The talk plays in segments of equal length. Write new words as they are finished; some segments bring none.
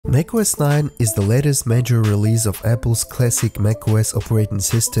macOS 9 is the latest major release of Apple's classic macOS operating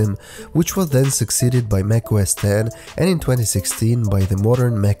system, which was then succeeded by macOS 10 and in 2016 by the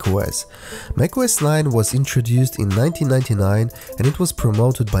modern macOS. macOS 9 was introduced in 1999 and it was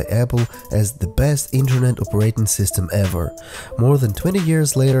promoted by Apple as the best internet operating system ever. More than 20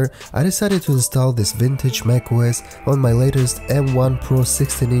 years later, I decided to install this vintage macOS on my latest M1 Pro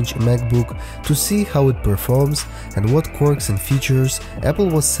 16-inch MacBook to see how it performs and what quirks and features Apple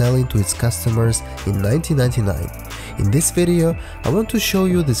was selling to its customers in 1999. In this video, I want to show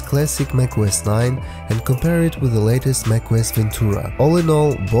you this classic macOS 9 and compare it with the latest macOS Ventura. All in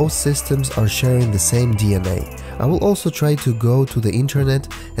all, both systems are sharing the same DNA. I will also try to go to the internet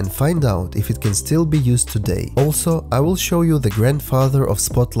and find out if it can still be used today. Also, I will show you the grandfather of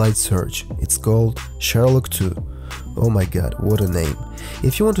Spotlight search. It's called Sherlock 2. Oh my god, what a name.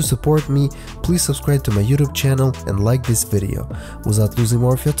 If you want to support me, please subscribe to my YouTube channel and like this video. Without losing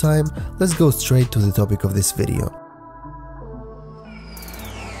more of your time, let's go straight to the topic of this video.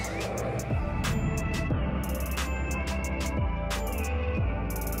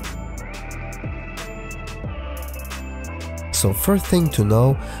 So first thing to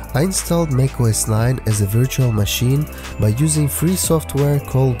know, I installed macOS 9 as a virtual machine by using free software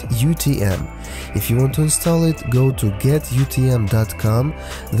called UTM. If you want to install it, go to getutm.com,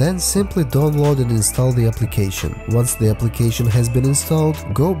 then simply download and install the application. Once the application has been installed,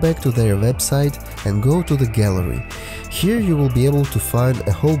 go back to their website and go to the gallery. Here you will be able to find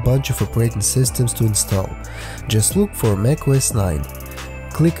a whole bunch of operating systems to install. Just look for macOS 9.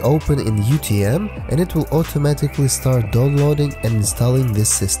 Click open in UTM and it will automatically start downloading and installing this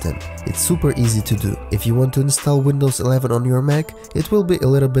system. It's super easy to do. If you want to install Windows 11 on your Mac, it will be a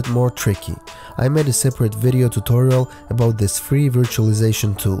little bit more tricky. I made a separate video tutorial about this free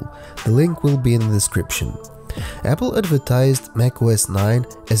virtualization tool. The link will be in the description. Apple advertised macOS 9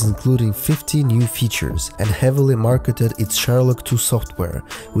 as including 50 new features and heavily marketed its Sherlock 2 software,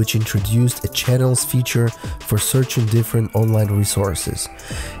 which introduced a channels feature for searching different online resources.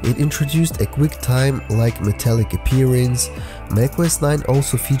 It introduced a QuickTime-like metallic appearance. macOS 9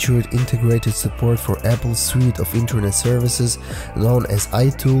 also featured integrated support for Apple's suite of internet services known as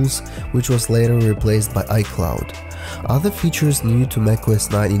iTools, which was later replaced by iCloud. Other features new to macOS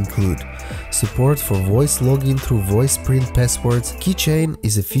 9 include support for voice login through voice print passwords. Keychain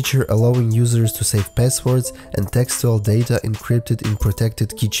is a feature allowing users to save passwords and textual data encrypted in protected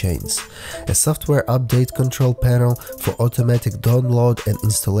keychains. A software update control panel for automatic download and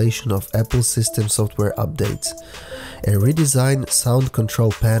installation of Apple system software updates. A redesigned sound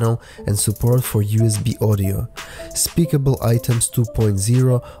control panel and support for USB audio. Speakable Items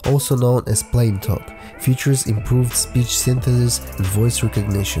 2.0, also known as Plain Talk, features improved speech synthesis and voice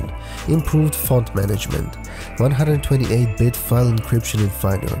recognition, improved font management, 128-bit file encryption in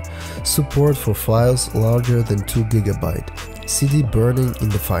Finder, support for files larger than 2 GB, CD burning in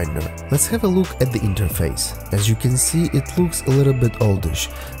the Finder. Let's have a look at the interface. As you can see, it looks a little bit oldish,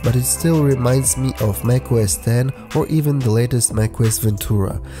 but it still reminds me of macOS 10 or even the latest macOS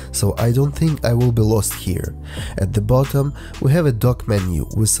Ventura, so I don't think I will be lost here. At the bottom, we have a dock menu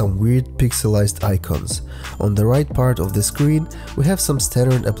with some weird pixelized icons. On the right part of the screen, we have some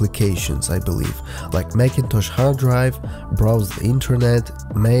standard applications, I believe, like Macintosh hard drive, browse the internet,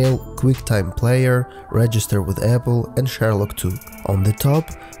 mail, QuickTime player, register with Apple, and Sherlock 2. On the top,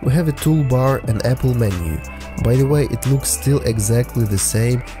 we have a toolbar and Apple menu. By the way, it looks still exactly the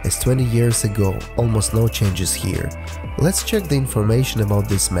same as 20 years ago, almost no changes here. Let's check the information about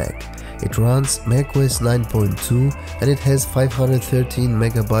this Mac. It runs macOS 9.2 and it has 513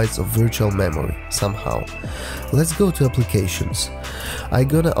 MB of virtual memory, somehow. Let's go to applications. I'm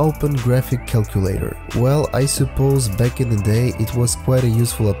gonna open Graphic Calculator. Well, I suppose back in the day it was quite a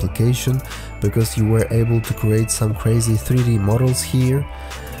useful application because you were able to create some crazy 3D models here.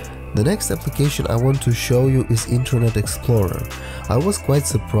 The next application I want to show you is Internet Explorer. I was quite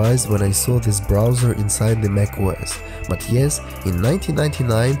surprised when I saw this browser inside the macOS. But yes, in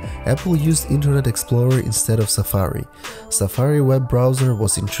 1999 Apple used Internet Explorer instead of Safari. Safari web browser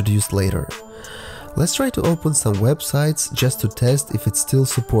was introduced later. Let's try to open some websites just to test if it's still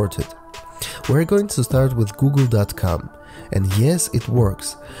supported. We're going to start with google.com. And yes, it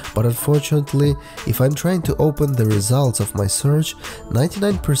works, but unfortunately, if I'm trying to open the results of my search,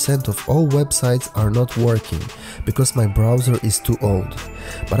 99% of all websites are not working, because my browser is too old.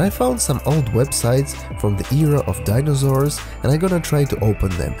 But I found some old websites from the era of dinosaurs and I'm gonna try to open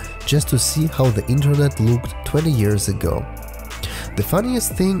them, just to see how the internet looked 20 years ago. The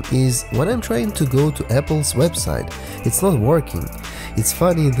funniest thing is, when I'm trying to go to Apple's website, it's not working. It's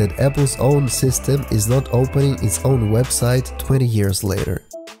funny that Apple's own system is not opening its own website 20 years later.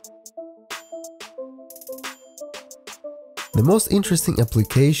 The most interesting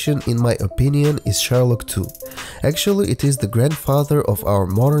application, in my opinion, is Sherlock 2. Actually, it is the grandfather of our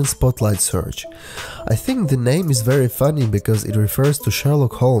modern spotlight search. I think the name is very funny because it refers to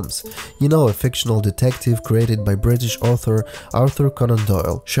Sherlock Holmes, you know, a fictional detective created by British author Arthur Conan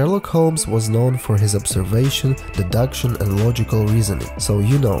Doyle. Sherlock Holmes was known for his observation, deduction and logical reasoning. So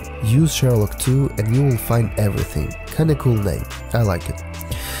you know, use Sherlock 2 and you will find everything. Kinda cool name, I like it.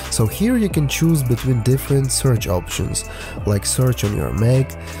 So here you can choose between different search options, like search on your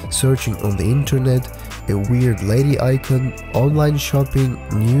Mac, searching on the internet, a weird lady icon, online shopping,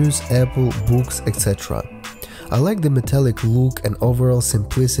 news, Apple, books, etc. I like the metallic look and overall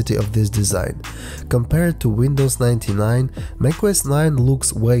simplicity of this design. Compared to Windows 99, macOS 9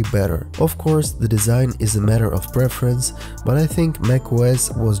 looks way better. Of course, the design is a matter of preference, but I think macOS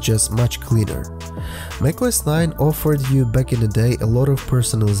was just much cleaner. macOS 9 offered you back in the day a lot of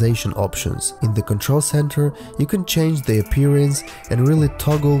personalization options. In the control center, you can change the appearance and really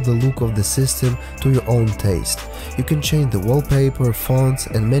toggle the look of the system to your own taste. You can change the wallpaper, fonts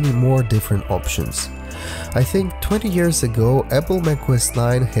and many more different options. I think 20 years ago, Apple macOS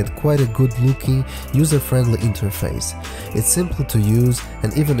 9 had quite a good looking, user-friendly interface. It's simple to use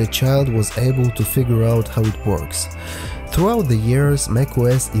and even a child was able to figure out how it works. Throughout the years,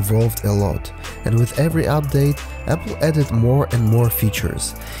 macOS evolved a lot, and with every update, Apple added more and more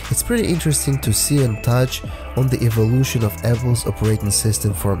features. It's pretty interesting to see and touch on the evolution of Apple's operating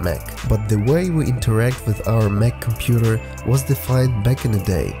system for Mac. But the way we interact with our Mac computer was defined back in the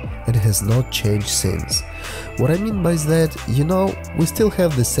day and has not changed since. What I mean by that, you know, we still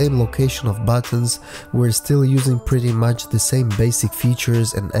have the same location of buttons, we're still using pretty much the same basic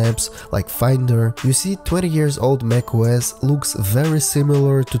features and apps like Finder. You see, 20 years old macOS looks very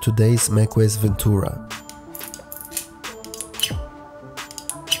similar to today's macOS Ventura.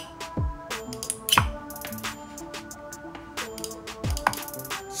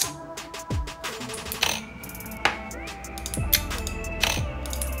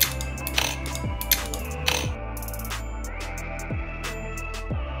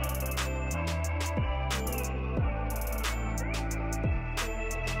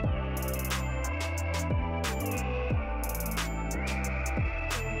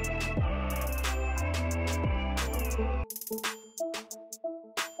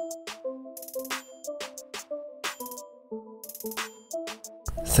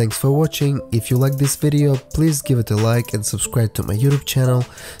 Thanks for watching. If you like this video, please give it a like and subscribe to my YouTube channel.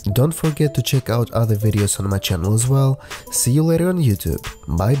 Don't forget to check out other videos on my channel as well. See you later on YouTube.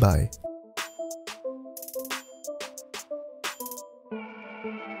 Bye bye.